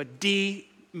story, but Dee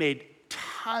made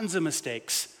tons of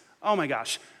mistakes. Oh my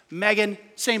gosh. Megan,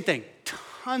 same thing,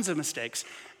 tons of mistakes.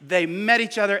 They met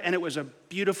each other and it was a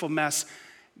beautiful mess.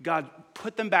 God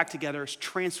put them back together, is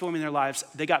transforming their lives.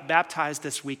 They got baptized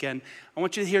this weekend. I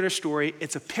want you to hear their story.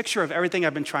 It's a picture of everything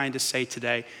I've been trying to say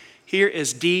today. Here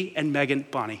is Dee and Megan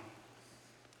Bonney.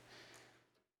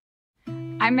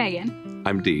 I'm Megan.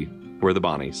 I'm Dee. We're the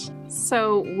Bonnies.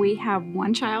 So we have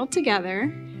one child together.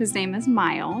 His name is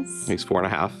Miles. He's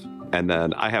 4.5. And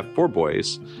then I have 4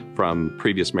 boys from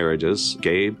previous marriages,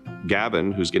 Gabe,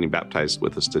 Gavin, who's getting baptized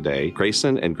with us today,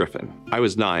 Grayson, and Griffin. I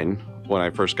was 9 when I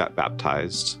first got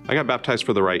baptized. I got baptized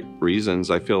for the right reasons.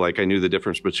 I feel like I knew the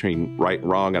difference between right and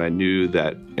wrong, and I knew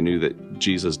that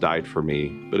Jesus died for me,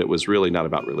 but it was really not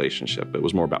about relationship. It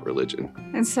was more about religion.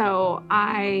 And so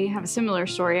I have a similar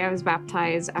story. I was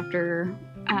baptized after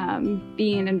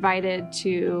being invited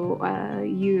to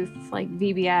youth like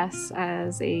VBS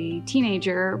as a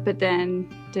teenager, but then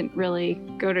didn't really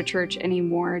go to church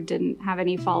anymore, didn't have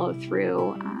any follow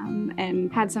through,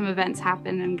 and had some events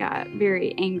happen and got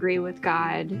very angry with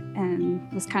God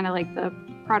and was kind of like the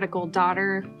prodigal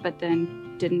daughter, but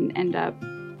then didn't end up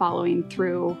following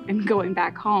through and going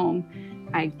back home.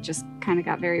 I just kind of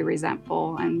got very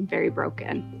resentful and very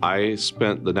broken. I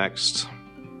spent the next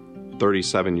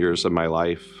 37 years of my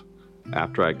life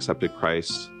after I accepted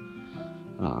Christ,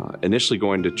 initially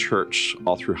going to church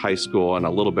all through high school and a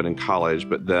little bit in college,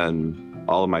 but then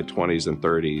all of my 20s and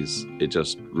 30s,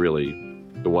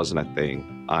 it wasn't a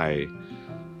thing. I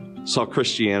saw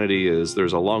Christianity as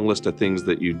there's a long list of things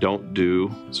that you don't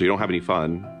do, so you don't have any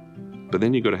fun, but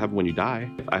then you go to heaven when you die.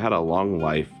 I had a long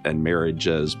life and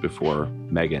marriages before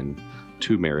Megan,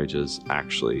 2 marriages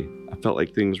actually. I felt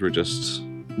like things were just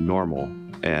normal.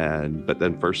 But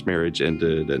then first marriage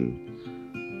ended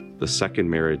and the second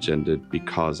marriage ended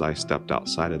because I stepped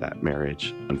outside of that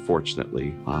marriage,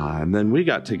 unfortunately. And then we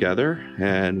got together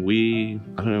and we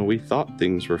thought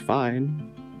things were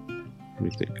fine.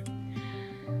 What do you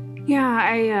think?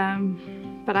 Yeah,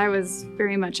 but I was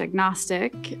very much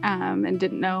agnostic and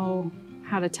didn't know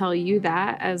how to tell you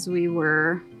that as you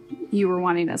were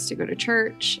wanting us to go to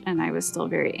church, and I was still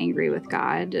very angry with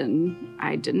God, and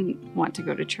I didn't want to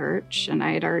go to church, and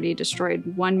I had already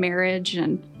destroyed one marriage,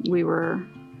 and we were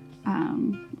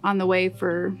on the way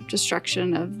for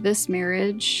destruction of this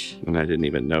marriage. And I didn't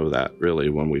even know that really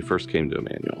when we first came to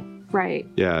Emmanuel. Right.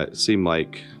 Yeah, it seemed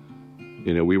like,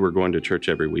 we were going to church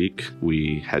every week.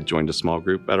 We had joined a small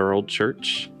group at our old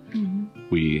church. Mm-hmm.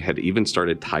 We had even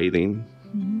started tithing.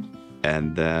 Mm-hmm.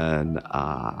 And then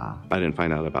I didn't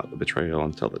find out about the betrayal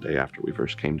until the day after we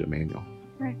first came to Emmanuel.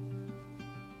 Right.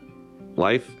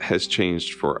 Life has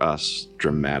changed for us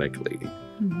dramatically.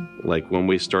 Mm-hmm. Like when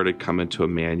we started coming to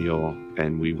Emmanuel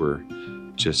and we were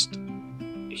just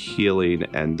healing,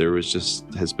 and there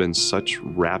has been such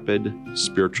rapid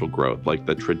spiritual growth. Like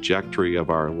the trajectory of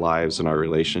our lives and our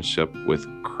relationship with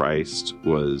Christ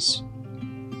was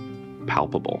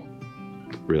palpable,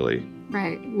 really.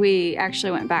 Right. We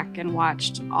actually went back and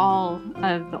watched all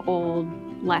of the old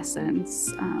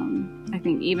lessons. I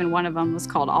think even one of them was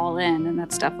called All In, and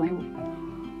that's definitely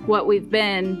what we've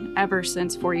been ever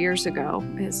since 4 years ago,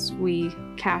 is we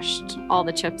cashed all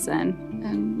the chips in,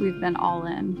 and we've been all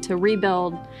in to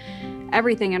rebuild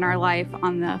everything in our life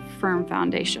on the firm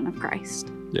foundation of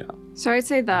Christ. Yeah. So I'd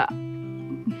say the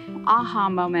aha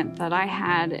moment that I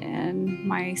had in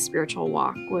my spiritual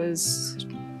walk was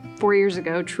 4 years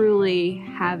ago, truly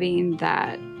having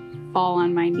that fall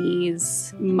on my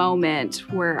knees moment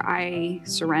where I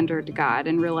surrendered to God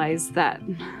and realized that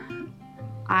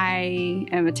I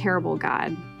am a terrible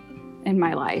God in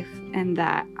my life, and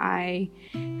that I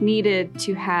needed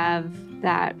to have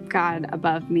that God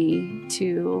above me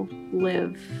to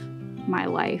live my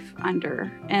life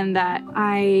under, and that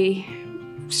I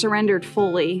surrendered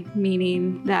fully,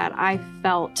 meaning that I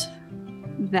felt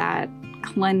that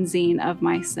cleansing of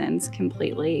my sins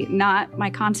completely, not my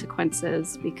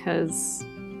consequences, because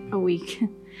we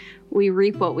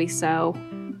reap what we sow,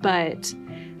 but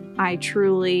I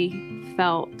truly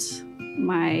felt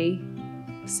my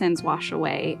sins wash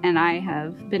away, and I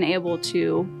have been able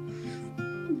to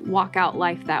walk out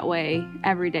life that way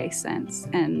every day since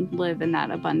and live in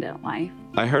that abundant life.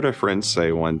 I heard a friend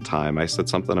say one time, I said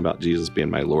something about Jesus being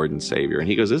my Lord and Savior, and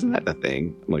he goes, "Isn't that the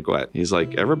thing?" I'm like, "What?" He's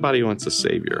like, "Everybody wants a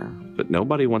Savior, but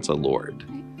nobody wants a Lord."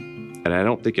 And I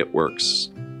don't think it works.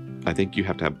 I think you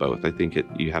have to have both. I think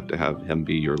you have to have him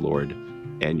be your Lord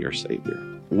and your Savior.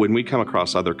 When we come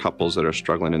across other couples that are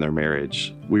struggling in their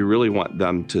marriage, we really want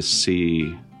them to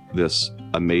see this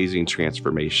amazing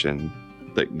transformation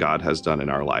that God has done in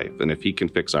our life. And if he can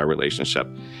fix our relationship,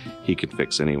 he can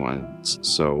fix anyone's.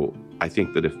 So I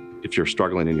think that if you're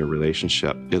struggling in your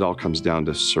relationship, it all comes down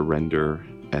to surrender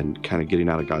and kind of getting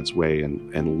out of God's way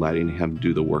and letting him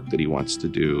do the work that he wants to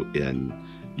do in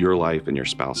your life and your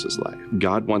spouse's life.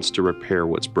 God wants to repair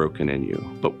what's broken in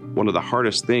you. But one of the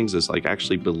hardest things is like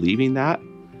actually believing that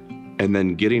and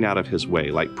then getting out of his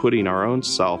way, like putting our own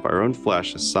self, our own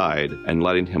flesh aside and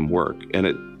letting him work. And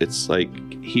it's like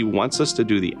he wants us to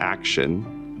do the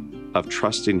action of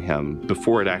trusting him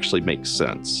before it actually makes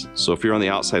sense. So if you're on the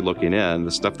outside looking in,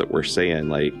 the stuff that we're saying,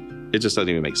 like, it just doesn't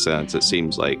even make sense. It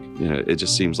seems like, it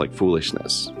just seems like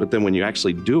foolishness. But then when you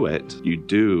actually do it, you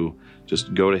do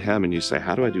just go to him and you say,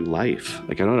 how do I do life?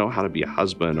 Like, I don't know how to be a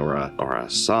husband or a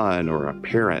son or a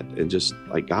parent, and just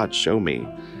like, God, show me.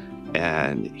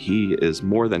 And he is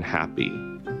more than happy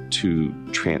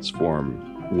to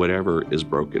transform whatever is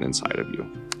broken inside of you.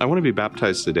 I want to be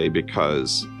baptized today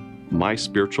because my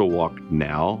spiritual walk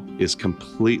now is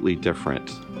completely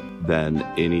different than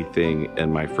anything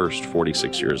in my first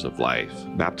 46 years of life.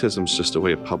 Baptism is just a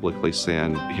way of publicly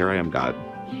saying, here I am, God,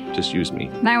 just use me.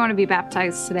 And I want to be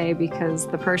baptized today because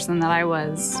the person that I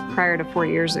was prior to 4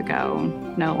 years ago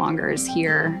no longer is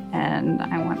here. And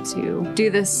I want to do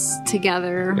this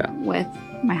together with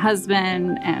my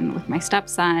husband and with my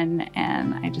stepson.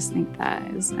 And I just think that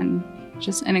is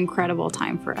just an incredible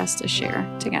time for us to share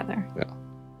together. Yeah.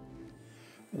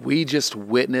 We just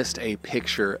witnessed a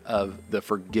picture of the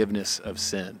forgiveness of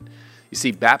sin. You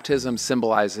see, baptism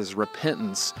symbolizes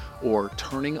repentance or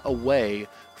turning away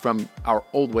from our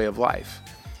old way of life.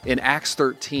 In Acts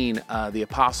 13, the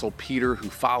apostle Peter, who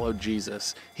followed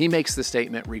Jesus, he makes the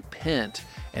statement, repent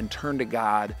and turn to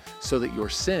God so that your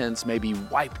sins may be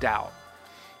wiped out.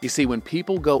 You see, when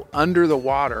people go under the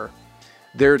water,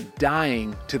 they're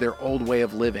dying to their old way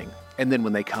of living. And then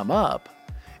when they come up,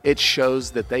 it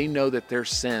shows that they know that their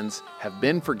sins have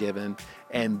been forgiven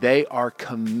and they are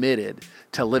committed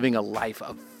to living a life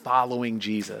of following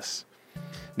Jesus.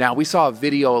 Now, we saw a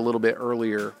video a little bit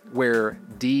earlier where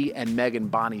Dee and Megan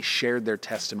Bonney shared their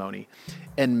testimony.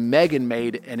 And Megan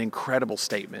made an incredible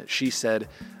statement. She said,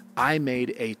 I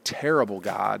made a terrible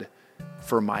God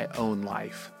for my own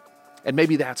life. And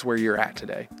maybe that's where you're at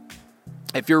today.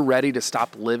 If you're ready to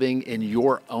stop living in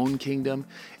your own kingdom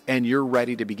and you're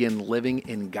ready to begin living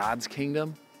in God's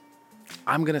kingdom,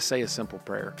 I'm going to say a simple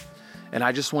prayer. And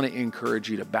I just want to encourage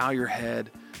you to bow your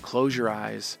head, close your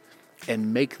eyes,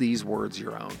 and make these words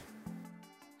your own.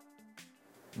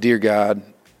 Dear God,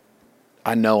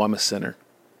 I know I'm a sinner,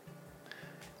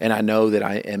 and I know that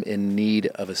I am in need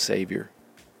of a Savior.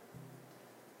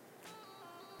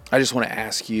 I just want to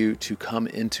ask you to come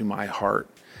into my heart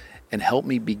and help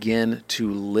me begin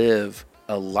to live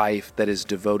a life that is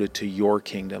devoted to your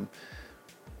kingdom.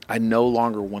 I no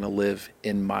longer want to live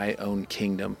in my own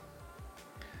kingdom.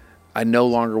 I no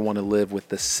longer want to live with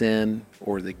the sin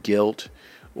or the guilt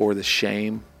or the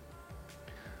shame.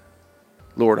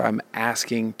 Lord, I'm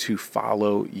asking to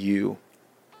follow you.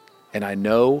 And I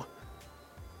know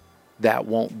that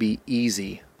won't be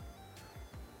easy.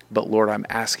 But Lord, I'm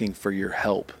asking for your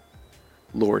help.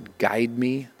 Lord, guide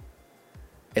me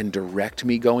and direct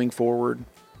me going forward.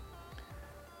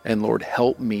 And Lord,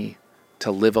 help me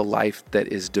to live a life that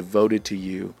is devoted to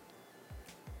you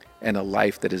and a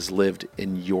life that is lived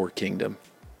in your kingdom.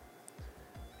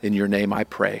 In your name I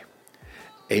pray.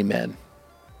 Amen.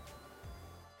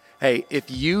 Hey, if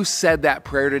you said that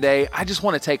prayer today, I just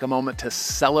want to take a moment to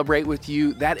celebrate with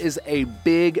you. That is a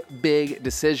big, big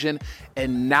decision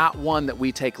and not one that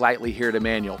we take lightly here at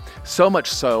Emmanuel. So much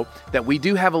so that we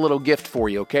do have a little gift for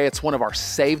you, okay? It's one of our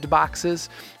saved boxes.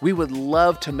 We would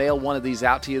love to mail one of these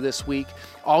out to you this week.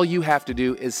 All you have to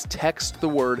do is text the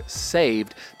word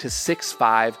SAVED to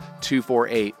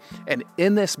 65248. And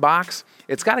in this box,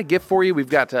 it's got a gift for you. We've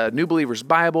got a New Believer's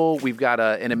Bible. We've got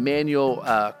an Emmanuel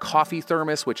coffee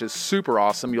thermos, which is super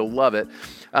awesome. You'll love it.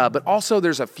 But also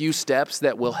there's a few steps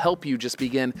that will help you just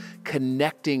begin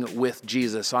connecting with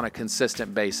Jesus on a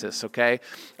consistent basis, okay?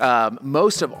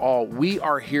 Most of all, we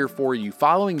are here for you.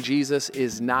 Following Jesus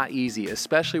is not easy,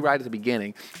 especially right at the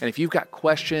beginning. And if you've got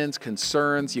questions,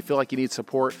 concerns, you feel like you need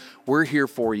support, we're here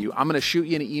for you. I'm going to shoot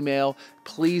you an email.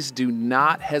 Please do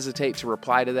not hesitate to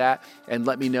reply to that and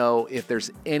let me know if there's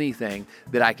anything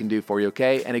that I can do for you,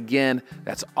 okay? And again,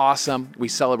 that's awesome. We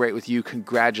celebrate with you.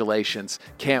 Congratulations.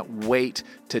 Can't wait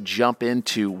to jump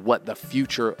into what the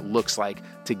future looks like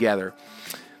together.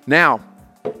 Now,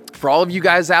 For all of you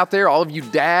guys out there, all of you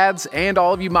dads and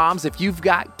all of you moms, if you've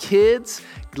got kids,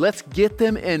 let's get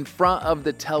them in front of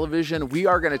the television. We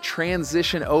are going to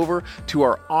transition over to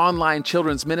our online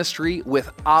children's ministry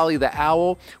with Ollie the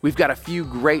Owl. We've got a few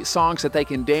great songs that they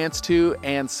can dance to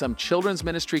and some children's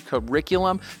ministry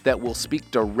curriculum that will speak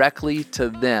directly to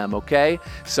them, okay?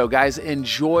 So guys,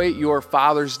 enjoy your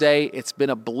Father's Day. It's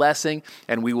been a blessing,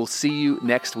 and we will see you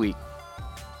next week.